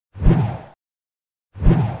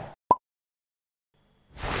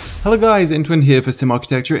Hello guys, Antoine here for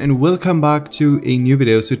Simarchitecture and welcome back to a new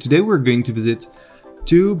video. So today we're going to visit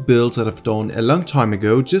two builds that I've done a long time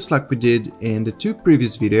ago, just like we did in the two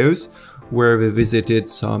previous videos where we visited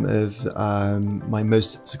some of my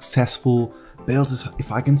most successful builds,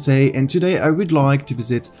 if I can say. And today I would like to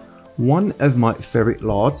visit one of my favorite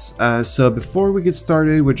lots. So before we get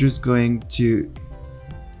started, we're just going to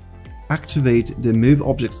activate the move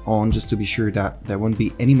objects on just to be sure that there won't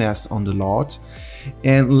be any mess on the lot.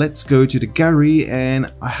 And let's go to the gallery,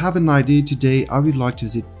 and I have an idea today. I would like to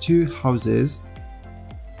visit two houses.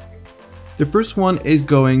 The first one is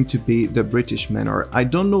going to be the British Manor. I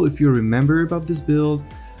don't know if you remember about this build,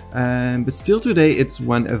 but still today it's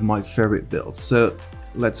one of my favorite builds. So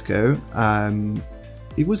let's go.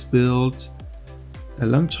 It was built a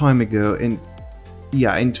long time ago in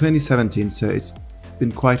 2017, so it's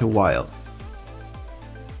been quite a while.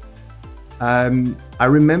 I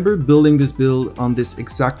remember building this build on this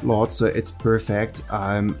exact lot, so it's perfect.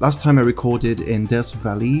 Last time I recorded in Death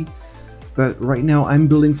Valley, but right now I'm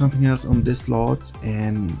building something else on this lot,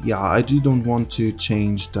 and yeah, I don't want to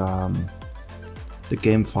change the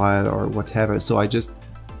game file or whatever, so I just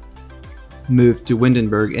moved to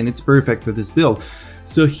Windenburg and it's perfect for this build.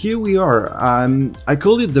 So here we are. I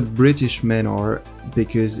called it the British Manor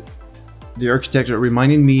because the architecture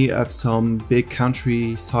reminded me of some big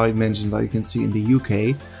countryside mansions that you can see in the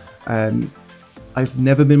UK. I've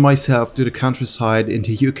never been myself to the countryside in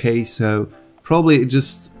the UK, so probably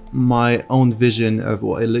just my own vision of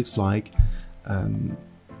what it looks like.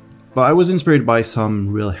 But I was inspired by some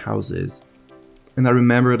real houses. And I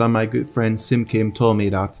remember that my good friend Sim Kim told me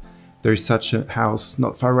that there's such a house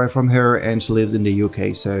not far away from her and she lives in the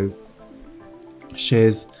UK, so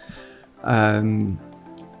she's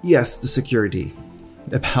yes, the security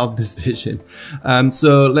about this vision.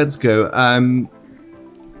 So let's go.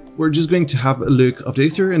 We're just going to have a look of the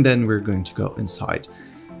exterior and then we're going to go inside.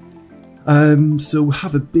 So we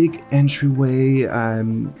have a big entryway,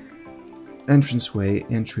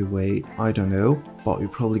 entryway, I don't know, but you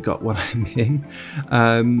probably got what I mean.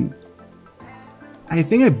 I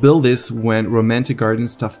think I built this when Romantic Garden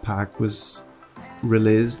Stuff Pack was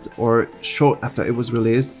released, or short after it was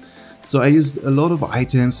released. So I used a lot of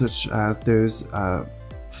items such as those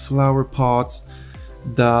flower pots,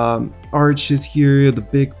 the arches here, the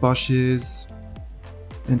big bushes,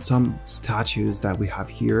 and some statues that we have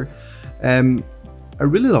here. I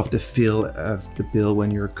really love the feel of the build when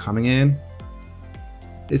you're coming in.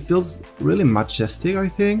 It feels really majestic, I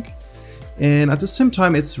think. And at the same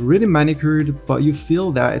time, it's really manicured, but you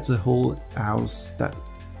feel that it's a whole house that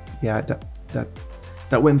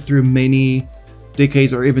went through many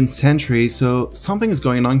decades or even centuries, so something is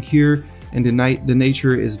going on here, and the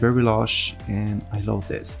nature is very lush, and I love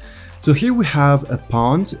this. So here we have a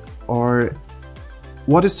pond, or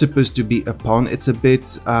what is supposed to be a pond. It's a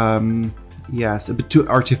bit yes, a bit too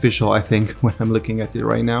artificial, I think, when I'm looking at it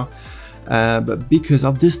right now. But because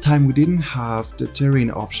of this time we didn't have the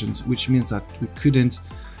terrain options, which means that we couldn't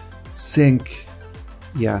sink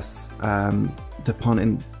the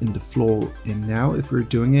pond in the floor. And now if we're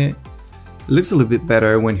doing it, it looks a little bit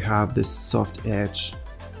better when you have this soft edge.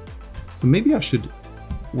 So maybe I should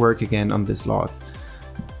work again on this lot.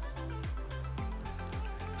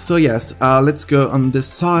 So yes, let's go on this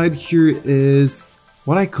side. Here is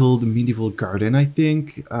what I call the medieval garden, I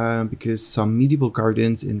think, because some medieval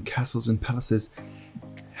gardens in castles and palaces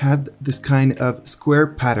had this kind of square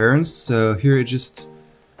patterns. So here are just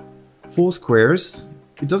 4 squares.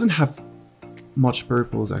 It doesn't have much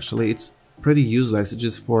purpose, actually. It's pretty useless,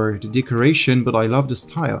 just for the decoration, but I love the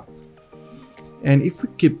style. And if we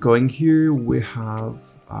keep going here, we have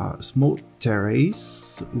a small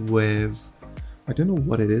terrace with, I don't know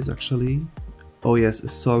what it is actually. Oh yes, a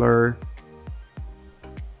solar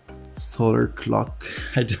clock.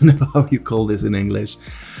 I don't know how you call this in English.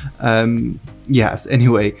 Yes,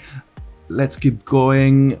 anyway, let's keep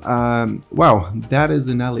going. Wow, that is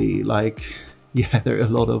an alley. Like, yeah, there are a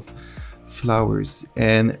lot of flowers,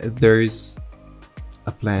 and there's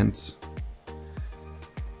a plant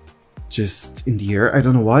just in the air. I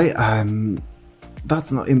don't know why.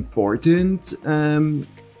 That's not important.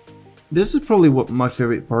 This is probably what my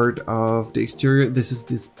favorite part of the exterior. This is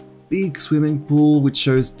this big swimming pool, which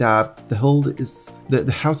shows that the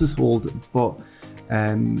house is old, but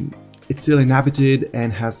it's still inhabited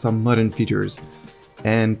and has some modern features.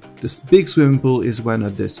 And this big swimming pool is one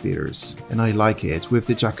of these features, and I like it, with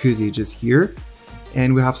the jacuzzi just here.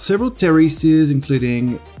 And we have several terraces,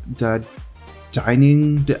 including the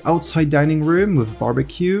outside dining room with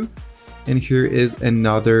barbecue. And here is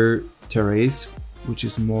another terrace, which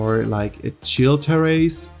is more like a chill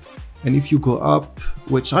terrace. And if you go up,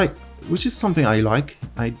 which is something I like,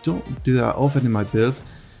 I don't do that often in my builds.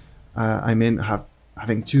 I mean,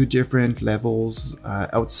 having two different levels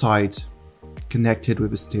outside connected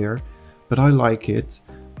with a stair, but I like it.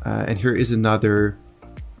 And here is another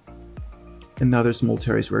small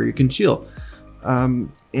terrace where you can chill.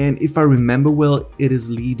 And if I remember well, it is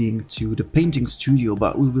leading to the painting studio,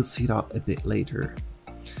 but we will see that a bit later.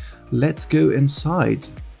 Let's go inside.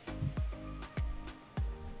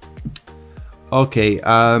 Okay,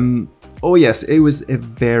 oh yes, it was a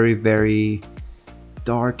very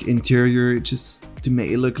dark interior, just to make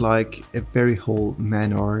it look like a very whole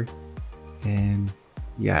manor. And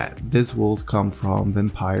yeah, this will come from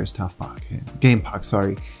Vampire Stuff Pack, Game Pack,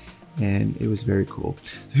 sorry. And it was very cool.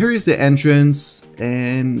 So here is the entrance,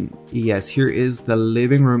 and yes, here is the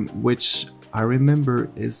living room, which I remember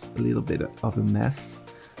is a little bit of a mess.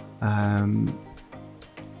 I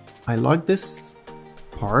like this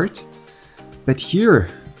part, but here,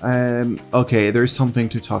 okay, there's something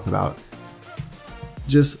to talk about.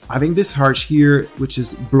 Just having this arch here, which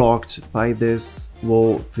is blocked by this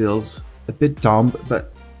wall, feels a bit dumb,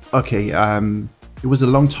 but okay, it was a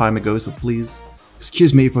long time ago, so please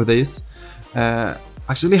excuse me for this.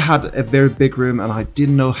 Actually had a very big room and I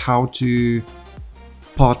didn't know how to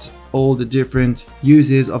pot all the different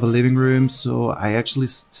uses of a living room, so I actually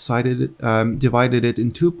decided divided it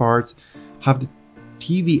in two parts. Have the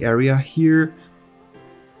TV area here,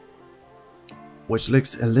 which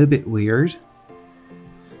looks a little bit weird.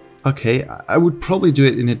 Okay, I would probably do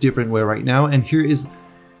it in a different way right now, and here is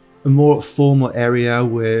a more formal area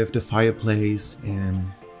with the fireplace and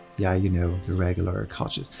yeah, you know, the regular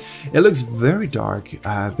couches. It looks very dark,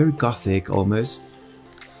 very gothic almost.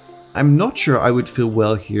 I'm not sure I would feel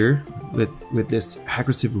well here with this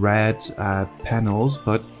aggressive red panels,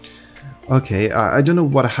 but okay, I don't know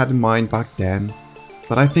what I had in mind back then,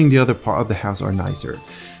 but I think the other part of the house are nicer.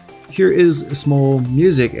 Here is a small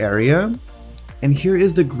music area, and here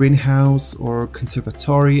is the greenhouse or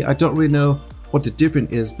conservatory. I don't really know what the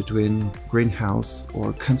difference is between greenhouse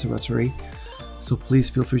or conservatory, so please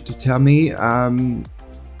feel free to tell me.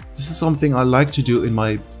 This is something I like to do in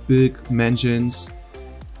my big mansions,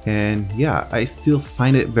 and yeah, I still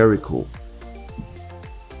find it very cool.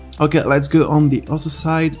 Okay, let's go on the other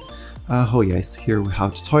side. Oh yes, here we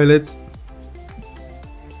have the toilets.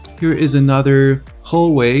 Here is another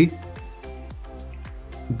hallway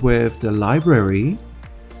with the library.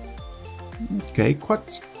 Okay,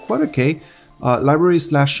 quite okay. Library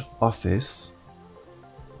slash office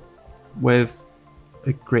with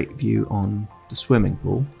a great view on the swimming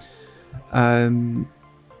pool. And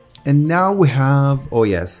now we have, oh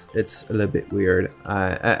yes, it's a little bit weird.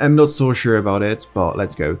 I'm not so sure about it, but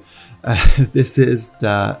let's go. This is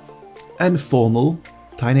the informal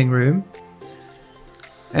dining room.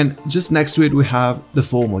 And just next to it we have the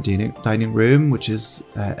formal dining room, which is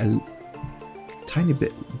a tiny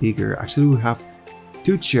bit bigger. Actually, we have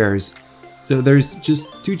two chairs. So there's just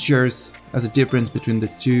two chairs as a difference between the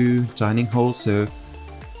two dining halls. So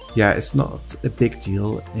yeah, it's not a big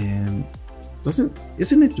deal. And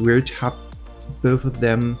isn't it weird to have both of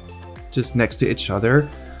them just next to each other?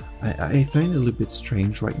 I find it a little bit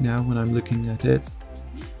strange right now when I'm looking at it.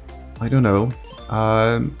 I don't know.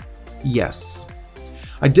 Yes,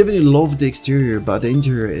 I definitely love the exterior, but the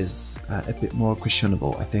interior is a bit more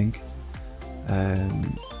questionable, I think.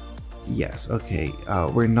 Yes, okay.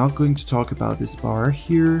 We're not going to talk about this bar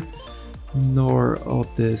here, nor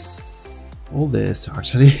of this, all this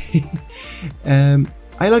actually.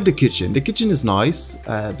 I like the kitchen. The kitchen is nice,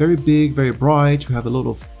 very big, very bright. We have a lot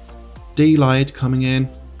of daylight coming in.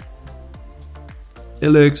 It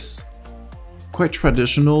looks quite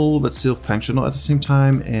traditional, but still functional at the same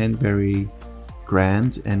time, and very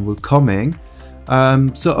grand and welcoming.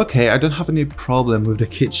 So okay, I don't have any problem with the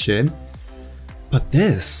kitchen. But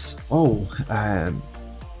this, oh,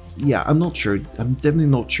 yeah, I'm not sure. I'm definitely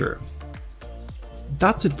not sure.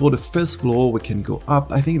 That's it for the first floor. We can go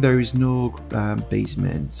up. I think there is no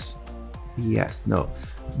basement. Yes, no.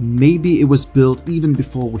 Maybe it was built even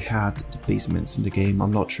before we had the basements in the game.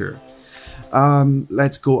 I'm not sure.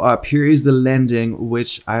 Let's go up. Here is the landing,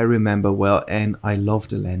 which I remember well, and I love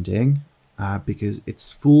the landing. Because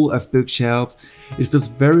it's full of bookshelves. It feels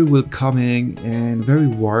very welcoming and very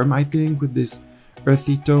warm, I think, with these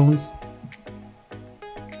earthy tones.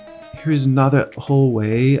 Here's another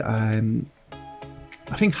hallway.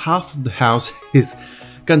 I think half of the house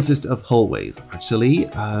consists of hallways, actually.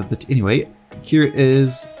 But anyway, here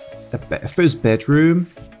is a first bedroom.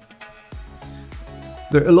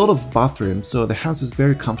 There are a lot of bathrooms, so the house is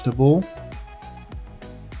very comfortable,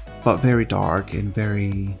 but very dark and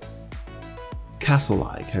very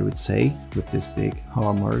castle-like, I would say, with this big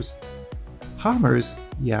hammers. Hammers?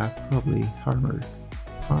 Yeah, probably hammer.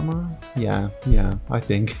 Hammer? Yeah, I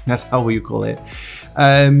think that's how you call it.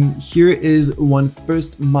 Here is one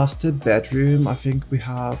first master bedroom. I think we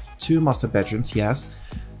have 2 master bedrooms, yes.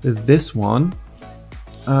 This one,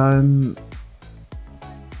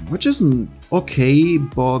 which isn't okay,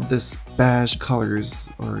 but this beige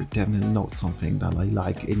colors are definitely not something that I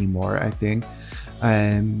like anymore, I think.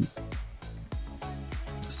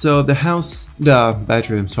 So the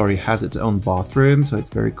bedroom, sorry, has its own bathroom, so it's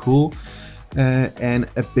very cool. And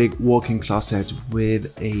a big walk-in closet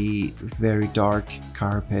with a very dark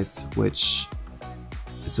carpet, which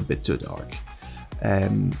it's a bit too dark.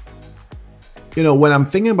 You know, when I'm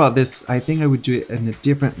thinking about this, I think I would do it in a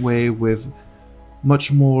different way with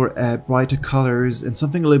much more brighter colors and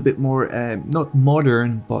something a little bit more, not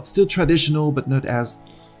modern, but still traditional, but not as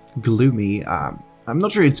gloomy. I'm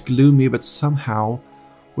not sure it's gloomy, but somehow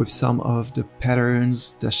with some of the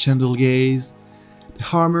patterns, the chandeliers, the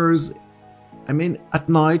hammers. I mean, at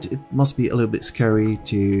night it must be a little bit scary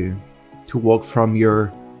to walk from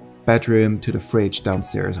your bedroom to the fridge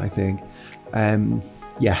downstairs, I think.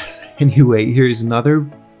 Yes, anyway, here's another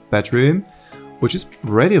bedroom, which is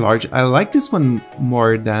pretty large. I like this one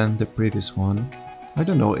more than the previous one. I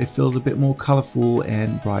don't know, it feels a bit more colorful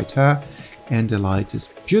and brighter, and the light is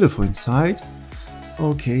beautiful inside.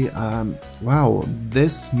 Okay, wow,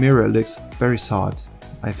 this mirror looks very sad.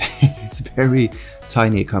 I think it's very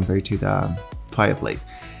tiny compared to the fireplace.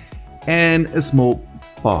 And a small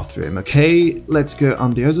bathroom. Okay, let's go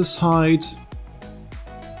on the other side.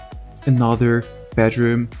 Another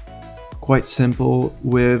bedroom, quite simple,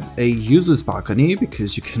 with a useless balcony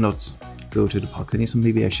because you cannot go to the balcony, so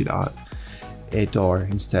maybe I should add a door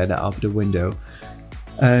instead of the window.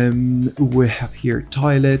 We have here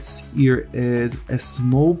toilets. Here is a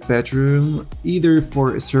small bedroom, either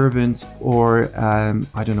for a servant or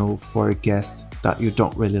I don't know, for a guest that you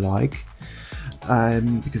don't really like,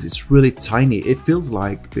 because it's really tiny. It feels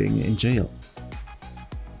like being in jail.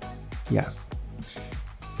 Yes,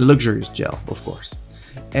 luxurious jail, of course.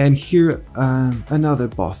 And here another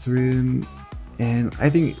bathroom, and I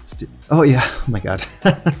think it's oh yeah, oh my god.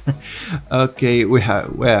 Okay, we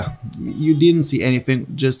have, well, you didn't see anything,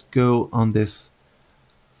 just go on this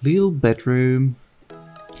little bedroom.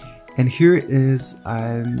 And here is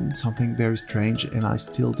something very strange, and I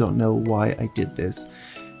still don't know why I did this.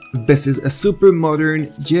 This is a super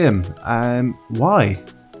modern gym. Why?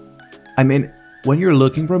 I mean, when you're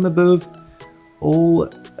looking from above, all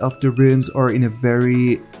of the rooms are in a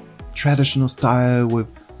very traditional style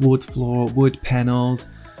with wood floor, wood panels,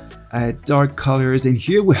 dark colors, and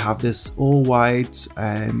here we have this all white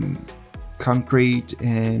concrete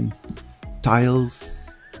and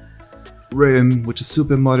tiles room, which is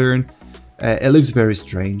super modern. It looks very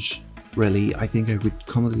strange, really. I think I would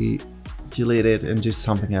completely delete it and do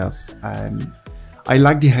something else. I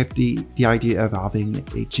like the idea of having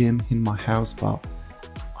a gym in my house, but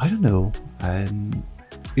I don't know.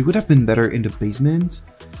 It would have been better in the basement,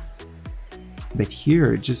 but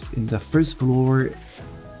here, just in the first floor,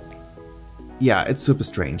 yeah, it's super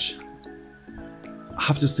strange. I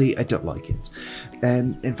have to say, I don't like it.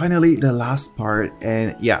 And finally, the last part,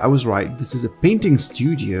 and yeah, I was right, this is a painting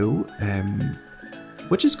studio,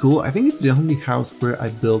 which is cool. I think it's the only house where I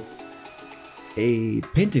built a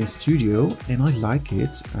painting studio, and I like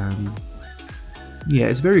it. Yeah,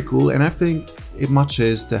 it's very cool, and I think it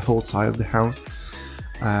matches the whole side of the house,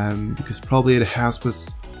 because probably the house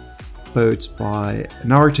was built by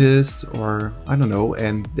an artist, or I don't know,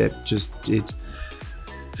 and they just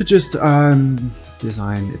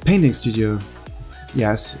design a painting studio.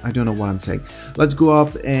 Yes, I don't know what I'm saying. Let's go up,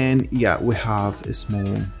 and yeah, we have a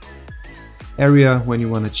small area when you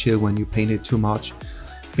want to chill, when you paint it too much.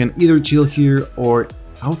 You can either chill here or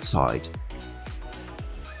outside.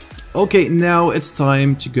 Okay, now it's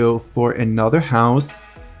time to go for another house.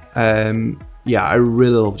 Yeah, I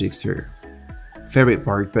really love the exterior. Favorite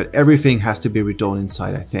part, but everything has to be redone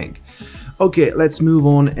inside, I think. Okay, let's move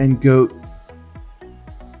on and go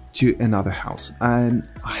to another house. I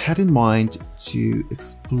had in mind to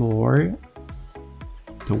explore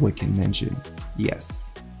the Wicked Mansion.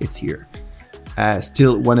 Yes, it's here.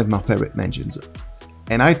 Still one of my favorite mansions.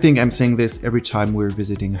 And I think I'm saying this every time we're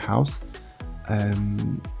visiting a house.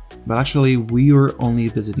 But actually, we are only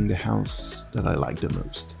visiting the house that I like the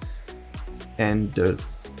most. And the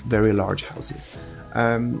very large houses.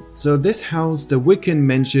 So this house, the Wicked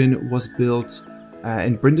Mansion, was built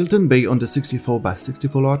in Brindleton Bay on the 64 by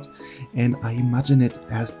 64 lot, and I imagine it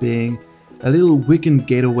as being a little weekend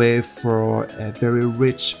getaway for a very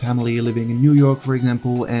rich family living in New York, for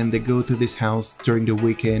example, and they go to this house during the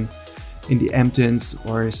weekend in the Hamptons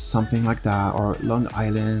or something like that, or Long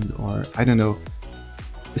Island, or I don't know,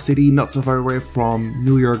 a city not so far away from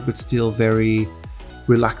New York but still very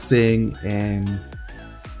relaxing and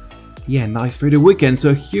yeah, nice for the weekend.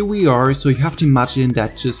 So here we are. So you have to imagine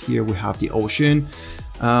that just here we have the ocean,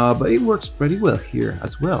 but it works pretty well here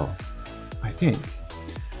as well, I think.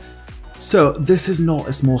 So this is not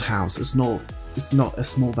a small house. It's not a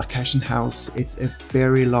small vacation house. It's a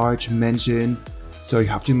very large mansion. So you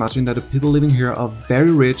have to imagine that the people living here are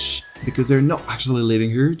very rich because they're not actually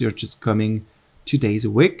living here. They're just coming 2 days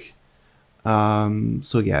a week.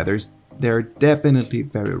 So yeah, they're definitely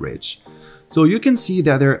very rich. So you can see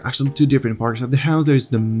that there are actually two different parts of the house. There's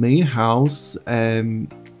the main house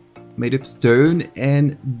made of stone,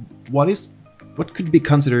 and what could be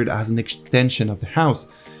considered as an extension of the house.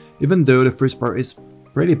 Even though the first part is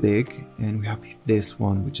pretty big, and we have this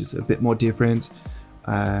one, which is a bit more different,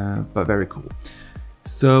 but very cool.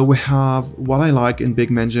 So we have what I like in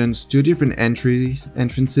big mansions, two different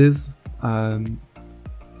entrances.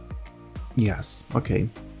 Yes, okay,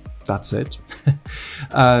 that's it.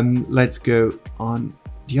 Let's go on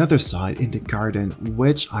the other side in the garden,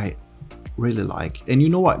 which I really like. And you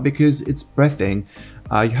know what? Because it's breathing.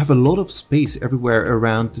 You have a lot of space everywhere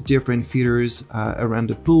around the different feeders, around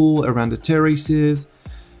the pool, around the terraces.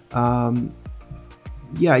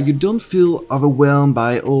 Yeah, you don't feel overwhelmed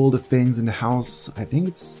by all the things in the house. I think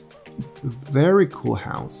it's a very cool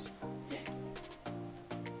house.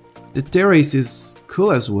 The terrace is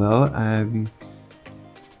cool as well.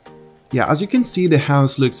 Yeah, as you can see, the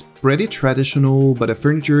house looks pretty traditional, but the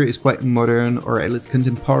furniture is quite modern, or at least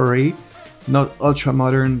contemporary. Not ultra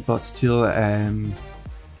modern, but still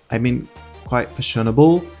I mean, quite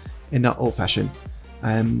fashionable and not old-fashioned.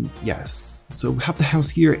 Yes, so we have the house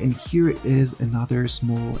here, and here is another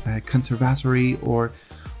small conservatory or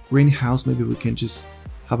greenhouse. Maybe we can just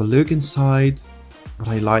have a look inside. What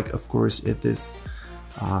I like, of course, is this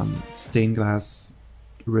stained glass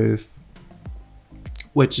roof,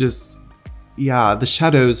 which is, yeah, the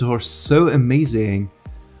shadows are so amazing.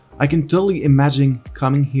 I can totally imagine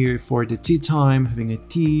coming here for the tea time, having a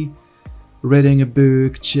tea, reading a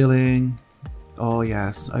book, chilling. Oh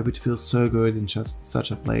yes, I would feel so good in just such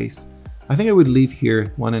a place. I think I would live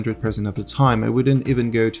here 100% of the time. I wouldn't even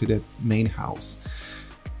go to the main house.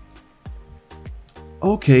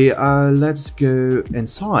 Okay, let's go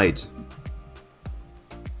inside.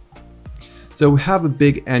 So we have a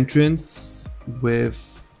big entrance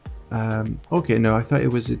with, okay, no, I thought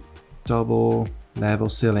it was a double level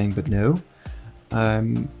ceiling, but no.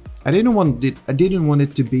 I didn't want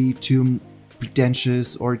it to be too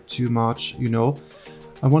pretentious or too much, you know.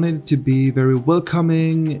 I wanted it to be very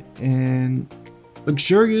welcoming and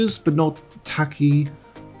luxurious, but not tacky.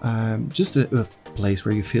 Just a place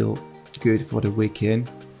where you feel good for the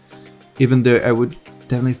weekend. Even though I would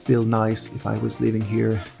definitely feel nice if I was living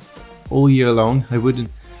here all year long. I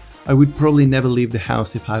would probably never leave the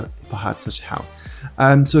house if I had such a house.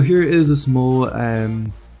 So here is a small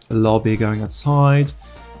lobby going outside.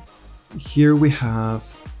 Here we have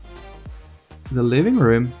the living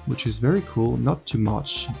room, which is very cool, not too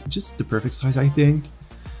much, just the perfect size, I think.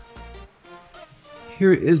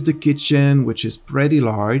 Here is the kitchen, which is pretty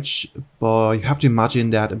large, but you have to imagine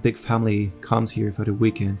that a big family comes here for the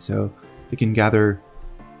weekend, so they can gather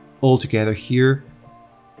all together here.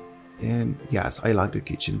 And yes, I like the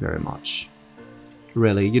kitchen very much.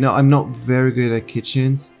 Really, you know, I'm not very good at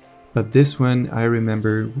kitchens, but this one I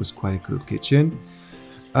remember was quite a good kitchen.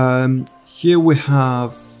 Here we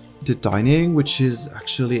have the dining, which is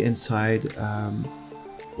actually inside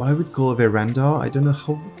what I would call a veranda. I don't know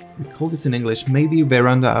how we call this in English, maybe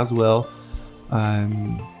veranda as well.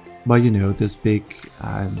 But you know, those big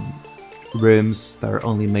rooms that are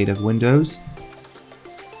only made of windows.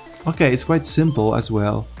 Okay, it's quite simple as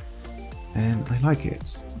well, and I like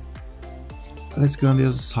it. Let's go on the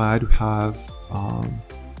other side. We have,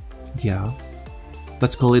 yeah,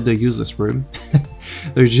 let's call it the useless room.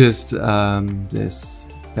 There's just this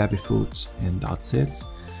baby foot, and that's it.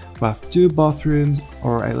 We have two bathrooms,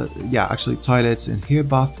 or yeah, actually toilets, and here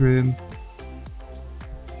bathroom.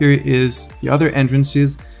 Here is the other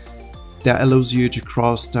entrances that allows you to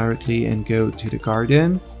cross directly and go to the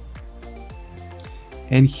garden.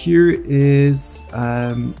 And here is,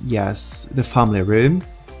 yes, the family room.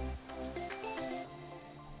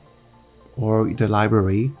 Or the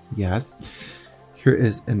library, yes. Here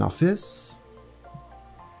is an office.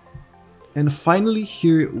 And finally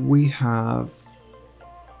here we have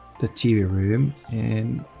the TV room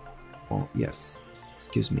and, oh yes,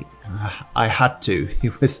 Excuse me, I had to.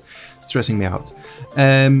 It was stressing me out.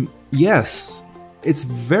 Yes, it's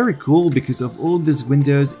very cool because of all these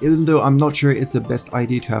windows, even though I'm not sure it's the best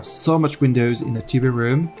idea to have so much windows in a TV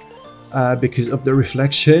room because of the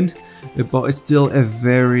reflection, but it's still a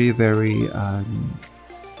very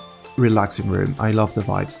relaxing room. I love the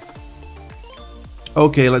vibes.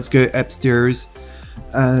 Okay, let's go upstairs.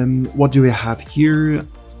 What do we have here?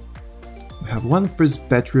 We have one first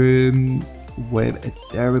bedroom with a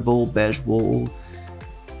terrible beige wall,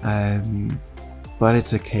 but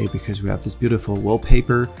it's okay because we have this beautiful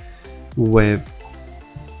wallpaper with,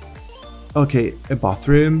 okay, a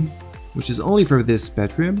bathroom, which is only for this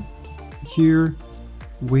bedroom. Here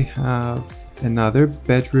we have another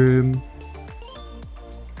bedroom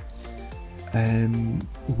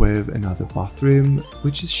with another bathroom,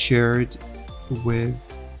 which is shared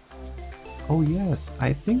with, oh yes,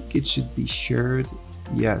 I think it should be shared.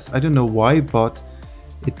 Yes, I don't know why, but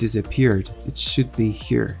it disappeared. It should be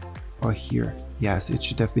here or here. Yes, it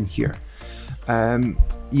should have been here.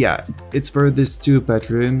 Yeah, it's for these two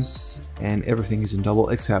bedrooms and everything is in double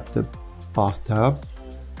except the bathtub,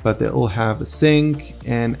 but they all have a sink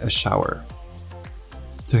and a shower.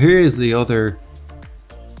 So here is the other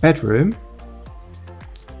bedroom.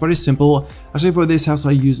 Very simple. Actually, for this house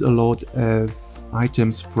I use a lot of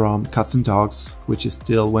items from Cats and Dogs, which is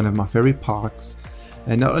still one of my favorite parks.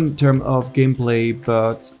 And not in terms of gameplay,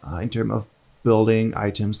 but in terms of building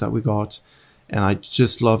items that we got. And I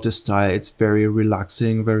just love the style. It's very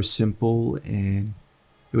relaxing, very simple, and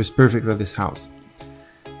it was perfect for this house.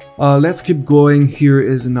 Let's keep going. Here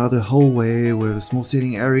is another hallway with a small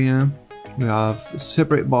sitting area. We have a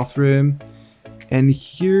separate bathroom, and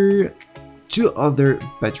here two other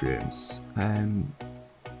bedrooms.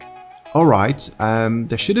 Alright,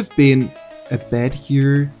 there should have been a bed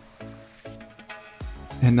here,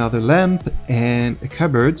 another lamp and a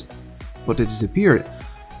cupboard, but it disappeared.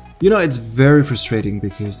 You know, it's very frustrating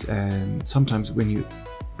because sometimes when you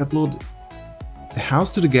upload a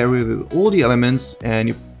house to the gallery with all the elements and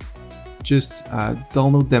you just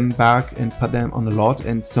download them back and put them on the lot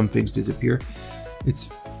and some things disappear,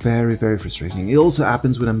 it's very frustrating. It also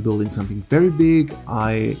happens when I'm building something very big.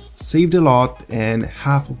 I saved a lot and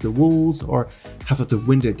half of the walls or half of the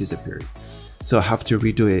window disappeared. So I have to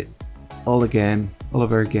redo it all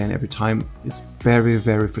over again every time. It's very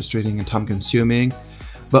frustrating and time consuming.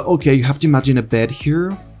 But okay, you have to imagine a bed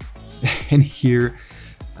here, and here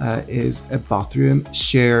is a bathroom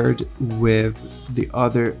shared with the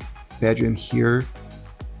other bedroom here,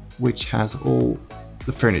 which has all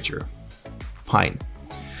the furniture. Fine.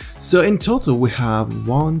 So in total we have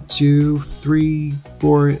 1, 2, 3,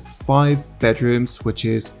 4, 5 bedrooms, which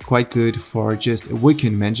is quite good for just a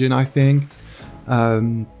weekend mansion, I think.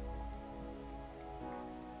 And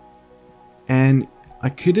I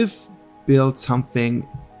could have built something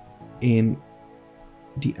in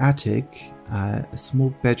the attic, a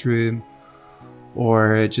small bedroom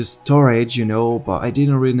or just storage, you know, but I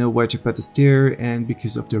didn't really know where to put the stair, and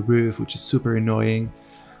because of the roof, which is super annoying,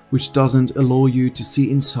 which doesn't allow you to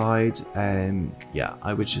see inside, and yeah,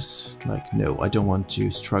 I was just like, no, I don't want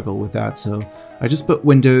to struggle with that. So I just put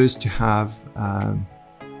windows to have,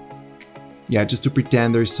 yeah, just to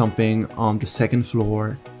pretend there's something on the second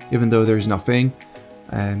floor, even though there's nothing.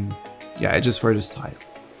 And yeah, just for the style.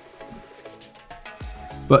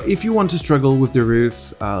 But if you want to struggle with the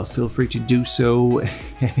roof, feel free to do so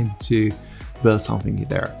and to build something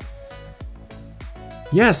there.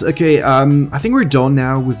 Yes, okay, I think we're done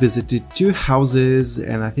now. We visited 2 houses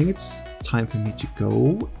and I think it's time for me to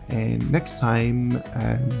go. And next time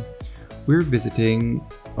we're visiting,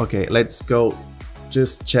 okay, let's go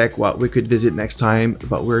just check what we could visit next time,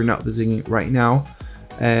 but we're not visiting it right now.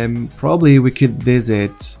 Probably we could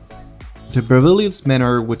visit the Beverly Hills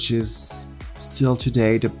Manor, which is still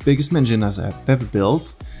today the biggest mansion as I've ever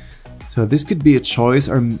built. So this could be a choice,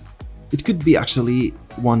 or it could be actually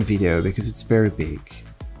one video because it's very big.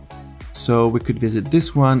 So we could visit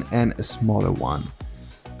this one and a smaller one.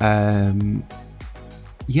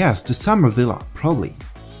 Yes, the Summer Villa, probably.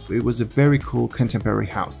 It was a very cool contemporary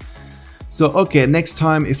house. So okay, next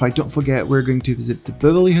time, if I don't forget, we're going to visit the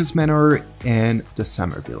Beverly Hills Manor and the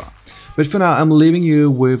Summer Villa. But for now, I'm leaving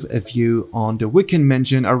you with a view on the weekend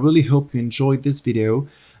mansion. I really hope you enjoyed this video.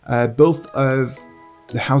 Both of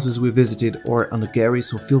the houses we visited are on the gallery,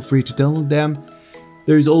 so feel free to download them.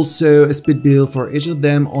 There's also a speed build for each of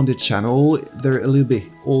them on the channel. They're a little bit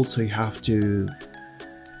old, so you have to,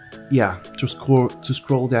 yeah, to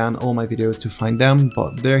scroll down all my videos to find them,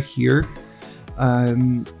 but they're here.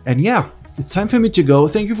 And yeah, it's time for me to go.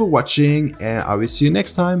 Thank you for watching, and I will see you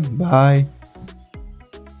next time. Bye.